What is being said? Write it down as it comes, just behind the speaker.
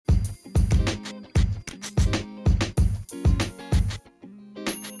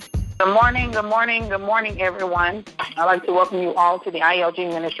Good morning, everyone. I'd like to welcome you all to the ILG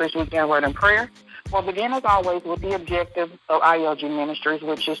Ministries Weekend Word and Prayer. We'll begin, as always, with the objective of ILG Ministries,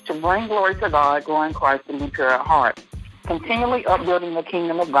 which is to bring glory to God, glorifying Christ, and be pure at heart, continually upbuilding the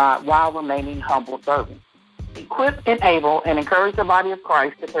kingdom of God while remaining humble servants. Equip, enable, and encourage the body of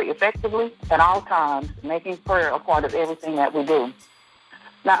Christ to pray effectively at all times, making prayer a part of everything that we do.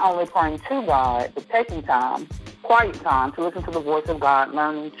 Not only praying to God, but taking time, quiet time, to listen to the voice of God,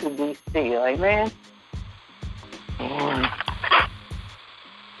 learning to be still. Amen? All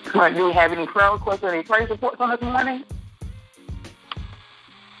right, do we have any prayer requests or any praise reports on this morning?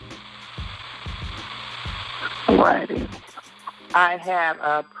 Alrighty. I have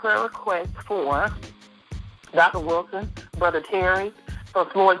a prayer request for Dr. Wilson, Brother Terry, for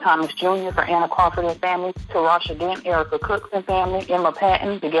Floyd Thomas Jr., for Anna Crawford and family, to Rasha Dent, Erica Cooks and family, Emma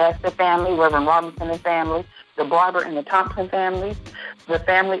Patton, the Gaston family, Reverend Robinson and family, the Barber and the Thompson family, the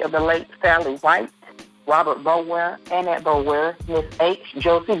family of the late Sally White, Robert Bower, Annette Bower, Miss H.,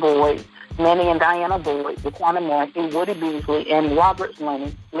 Josie Boyd, Manny and Diana Boyd, DeQuana Massey, Woody Beasley, and Robert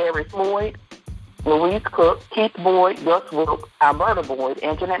Slaney, Larry Floyd, Louise Cook, Keith Boyd, Gus Wilk, Alberta Boyd,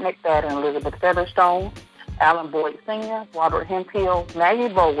 Anjanette McFadden, Elizabeth Featherstone, Alan Boyd Sr., Robert Hemphill, Maggie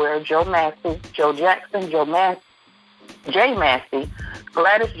Bower, Joe Massey, Joe Jackson, Jay Massey,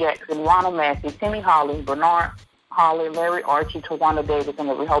 Gladys Jackson, Ronald Massey, Timmy Holly, Bernard Holly, Larry Archie, Tawana Davis, and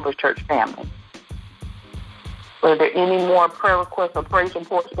the Rehoboth Church family. Are there any more prayer requests or praise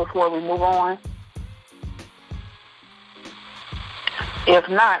reports before we move on? If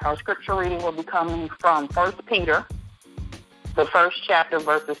not, our scripture reading will be coming from 1 Peter, the first chapter,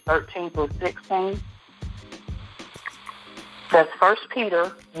 verses 13 through 16. That's 1 Peter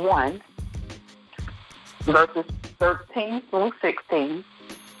 1, verses 13 through 16.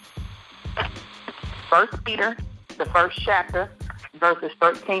 1 Peter, the first chapter, verses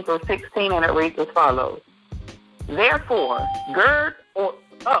 13 through 16, and it reads as follows. Therefore, gird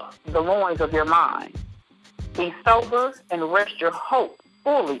up the loins of your mind. Be sober and rest your hope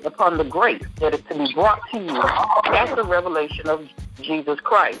fully upon the grace that is to be brought to you at the revelation of Jesus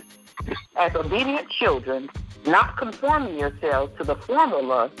Christ. As obedient children, not conforming yourselves to the former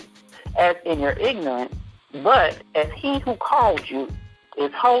lust as in your ignorance, but as he who called you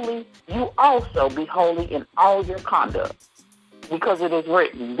is holy, you also be holy in all your conduct. Because it is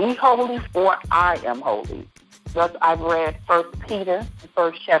written, be holy, for I am holy. Thus I've read 1 Peter, the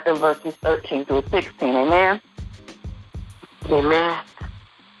first chapter, verses 13 through 16. Amen? Amen.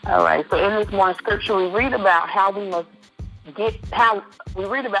 All right, so in this morning's scripture, we read about how we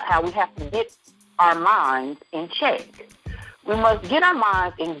have to get our minds in check. We must get our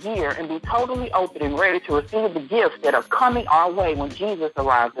minds in gear and be totally open and ready to receive the gifts that are coming our way when Jesus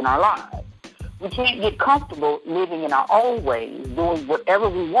arrives in our lives. We can't get comfortable living in our old ways, doing whatever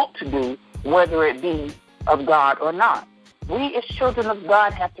we want to do, whether it be of God or not. We as children of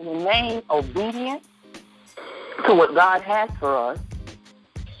God have to remain obedient to what God has for us,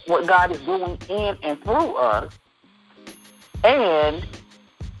 what God is doing in and through us, and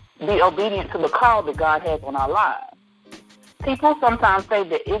be obedient to the call that God has on our lives. People sometimes say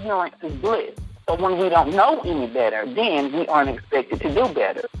that ignorance is bliss. So when we don't know any better, then we aren't expected to do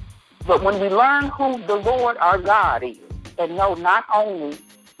better. But when we learn who the Lord our God is and know not only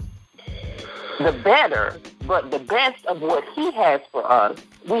the better, but the best of what he has for us,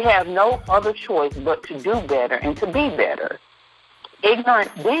 we have no other choice but to do better and to be better.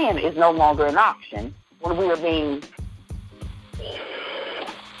 Ignorance then is no longer an option when we are being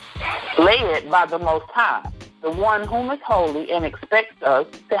led by the Most High, the one whom is holy and expects us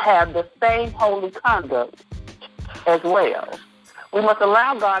to have the same holy conduct as well. We must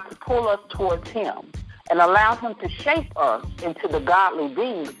allow God to pull us towards him and allow him to shape us into the godly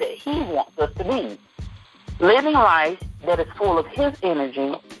beings that he wants us to be, living life that is full of his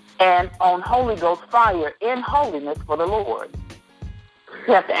energy and on Holy Ghost fire in holiness for the Lord.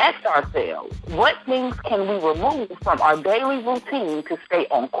 We have to ask ourselves, what things can we remove from our daily routine to stay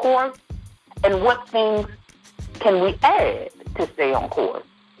on course, and what things can we add to stay on course?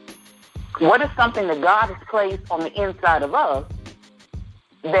 What is something that God has placed on the inside of us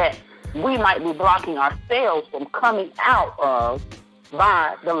that we might be blocking ourselves from coming out of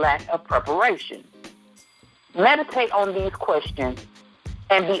by the lack of preparation? Meditate on these questions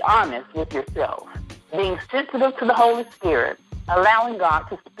and be honest with yourself, being sensitive to the Holy Spirit, allowing God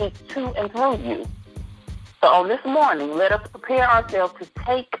to speak to and through you. So on this morning, let us prepare ourselves to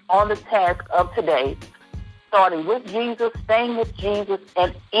take on the task of today, starting with Jesus, staying with Jesus,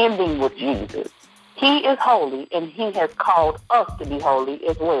 and ending with Jesus. He is holy, and he has called us to be holy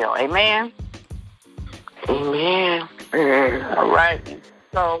as well. Amen? Amen. All right.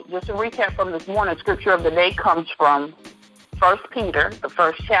 So just to recap from this morning, scripture of the day comes from 1 Peter, the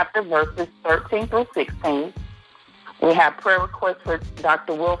first chapter, verses 13 through 16. We have prayer requests for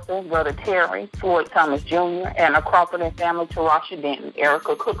Dr. Wilson, Brother Terry, Floyd Thomas Jr., Anna Crawford and family, Tarasha Denton,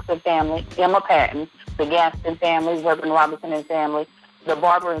 Erica Cooks and family, Emma Patton, the Gaston family, Reverend Robinson and family, the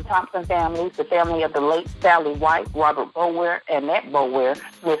Barber and Thompson families, the family of the late Sally White, Robert Bower, Annette Bower,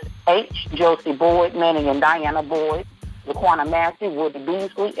 Miss H., Josie Boyd, Manning and Diana Boyd, Laquana Massey, Woody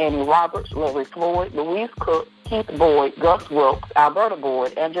Beasley, Annie Roberts, Larry Floyd, Louise Cook, Keith Boyd, Gus Wilkes, Alberta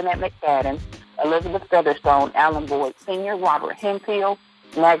Boyd, Anjanette McFadden, Elizabeth Featherstone, Alan Boyd Sr., Robert Hemphill,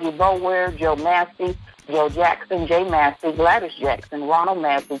 Maggie Bower, Joe Massey, Joe Jackson, Jay Massey, Gladys Jackson, Ronald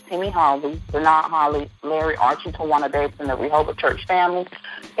Massey, Timmy Holly, Bernard Holly, Larry Archie, Tawana Davidson, the Rehoboth Church family,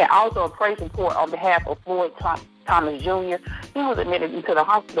 and also a praise report on behalf of Floyd Thomas Jr. He was admitted into the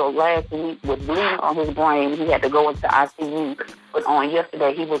hospital last week with bleeding on his brain. He had to go into ICU, but on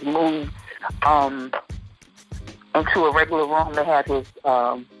yesterday he was moved into a regular room. They had his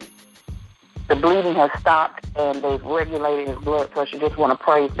the bleeding has stopped and they've regulated his blood pressure. Just want to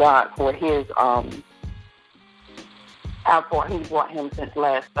praise God for his how far he brought him since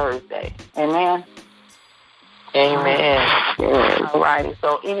last Thursday. Amen. Amen. All righty.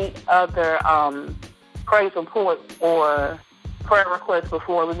 So any other praise reports or prayer requests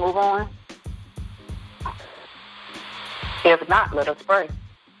before we move on? If not, let us pray.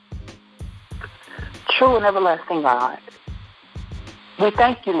 True and everlasting God, we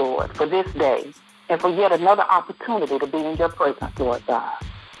thank you, Lord, for this day and for yet another opportunity to be in your presence, Lord God.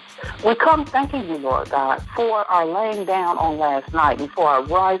 We come thanking you, Lord God, for our laying down on last night and for our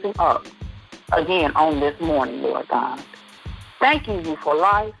rising up again on this morning, Lord God. Thanking you for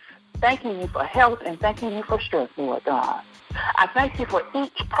life, thanking you for health, and thanking you for strength, Lord God. I thank you for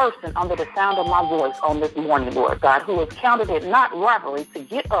each person under the sound of my voice on this morning, Lord God, who has counted it not robbery to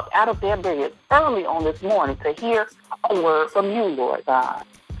get up out of their beds early on this morning to hear a word from you, Lord God.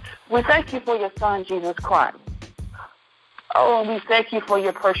 We thank you for your Son, Jesus Christ. Oh, and we thank you for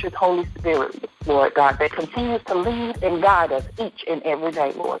your precious Holy Spirit, Lord God, that continues to lead and guide us each and every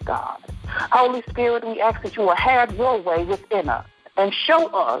day, Lord God. Holy Spirit, we ask that you will have your way within us and show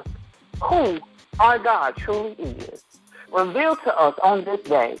us who our God truly is. Reveal to us on this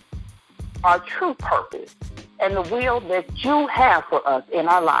day our true purpose and the will that you have for us in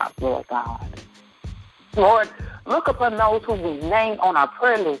our lives, Lord God. Lord, look upon those who we named on our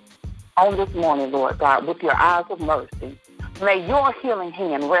prayer list on this morning, Lord God, with your eyes of mercy. May your healing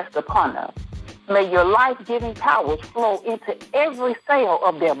hand rest upon us. May your life-giving powers flow into every cell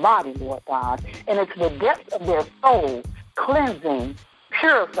of their body, Lord God, and into the depths of their soul, cleansing,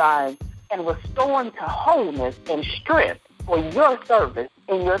 purifying, and restoring to wholeness and strength for your service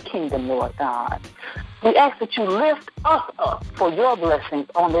in your kingdom, Lord God. We ask that you lift us up for your blessings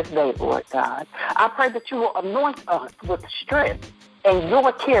on this day, Lord God. I pray that you will anoint us with strength and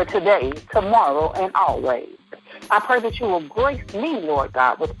your care today, tomorrow, and always. I pray that you will grace me, Lord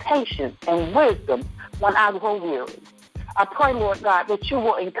God, with patience and wisdom when I grow weary. I pray, Lord God, that you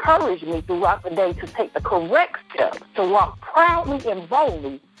will encourage me throughout the day to take the correct steps to walk proudly and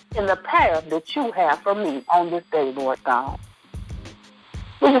boldly in the path that you have for me on this day, Lord God.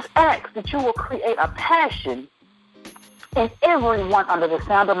 We just ask that you will create a passion in everyone under the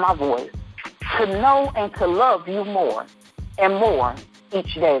sound of my voice to know and to love you more and more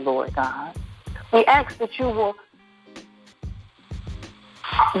each day, Lord God. We ask that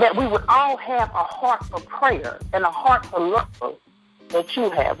that we would all have a heart for prayer and a heart for love that you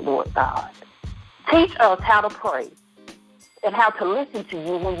have, Lord God. Teach us how to pray and how to listen to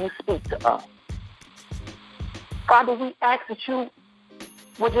you when you speak to us. Father, we ask that you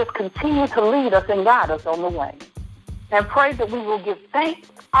would just continue to lead us and guide us on the way. And pray that we will give thanks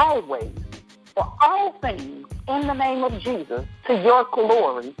always for all things in the name of Jesus to your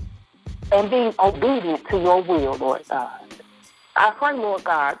glory and being obedient to your will, Lord God. I pray, Lord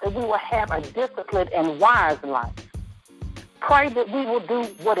God, that we will have a disciplined and wise life. Pray that we will do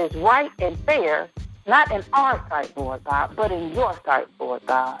what is right and fair, not in our sight, Lord God, but in your sight, Lord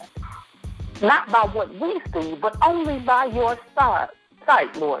God. Not by what we see, but only by your sight,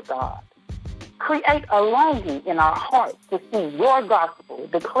 Lord God. Create a longing in our hearts to see your gospel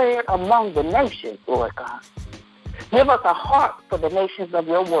declared among the nations, Lord God. Give us a heart for the nations of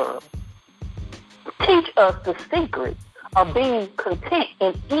your world. Teach us the secret of being content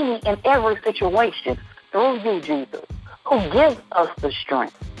in any and every situation through you, Jesus, who gives us the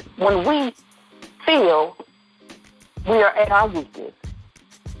strength when we feel we are at our weakest.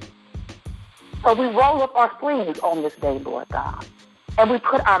 So we roll up our sleeves on this day, Lord God, and we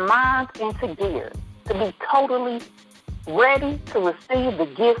put our minds into gear to be totally ready to receive the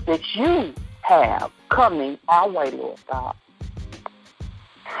gift that you have coming our way, Lord God.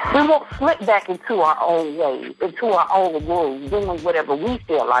 We won't slip back into our own ways, into our own grooves, doing whatever we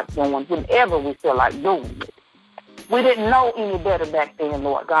feel like doing, whenever we feel like doing it. We didn't know any better back then,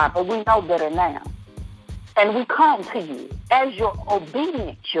 Lord God, but we know better now. And we come to you as your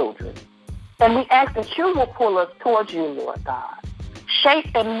obedient children. And we ask that you will pull us towards you, Lord God. Shape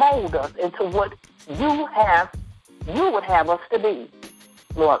and mold us into what you would have us to be,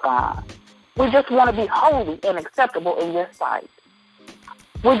 Lord God. We just want to be holy and acceptable in your sight.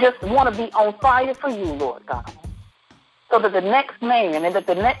 We just want to be on fire for you, Lord God, so that the next man and that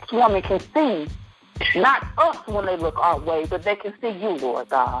the next woman can see not us when they look our way, but they can see you, Lord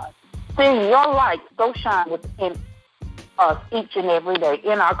God. Seeing your light so shine within us each and every day,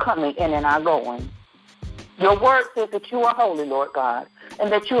 in our coming and in our going. Your word says that you are holy, Lord God,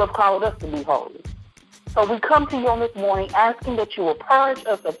 and that you have called us to be holy. So we come to you on this morning asking that you will purge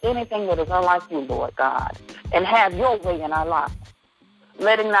us of anything that is unlike you, Lord God, and have your way in our lives.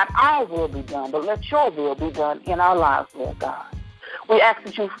 Letting not our will be done, but let your will be done in our lives, Lord God. We ask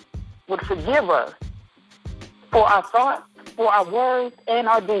that you would forgive us for our thoughts, for our words, and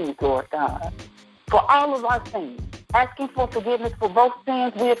our deeds, Lord God, for all of our sins, asking for forgiveness for both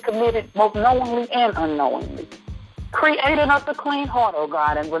sins we have committed, both knowingly and unknowingly. Create in us a clean heart, O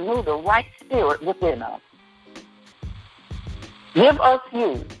God, and renew the right spirit within us. Give us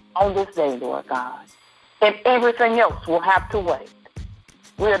you on this day, Lord God, and everything else will have to wait.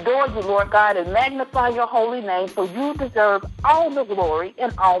 We adore you, Lord God, and magnify your holy name, for you deserve all the glory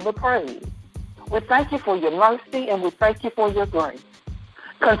and all the praise. We thank you for your mercy, and we thank you for your grace.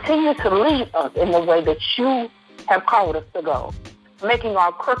 Continue to lead us in the way that you have called us to go, making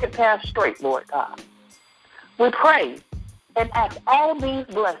our crooked path straight, Lord God. We pray and ask all these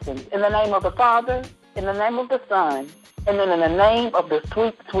blessings in the name of the Father, in the name of the Son, and then in the name of the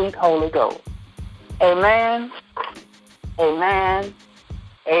sweet, sweet Holy Ghost. Amen. Amen.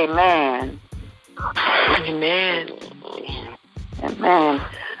 Amen. Amen. Amen.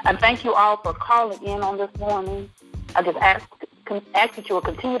 I thank you all for calling in on this morning. I just ask that you will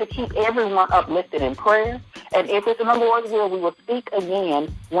continue to keep everyone uplifted in prayer. And if it's in the Lord's will, we will speak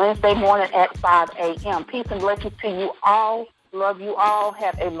again Wednesday morning at 5 a.m. Peace and blessings to you all. Love you all.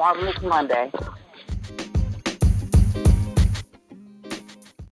 Have a marvelous Monday.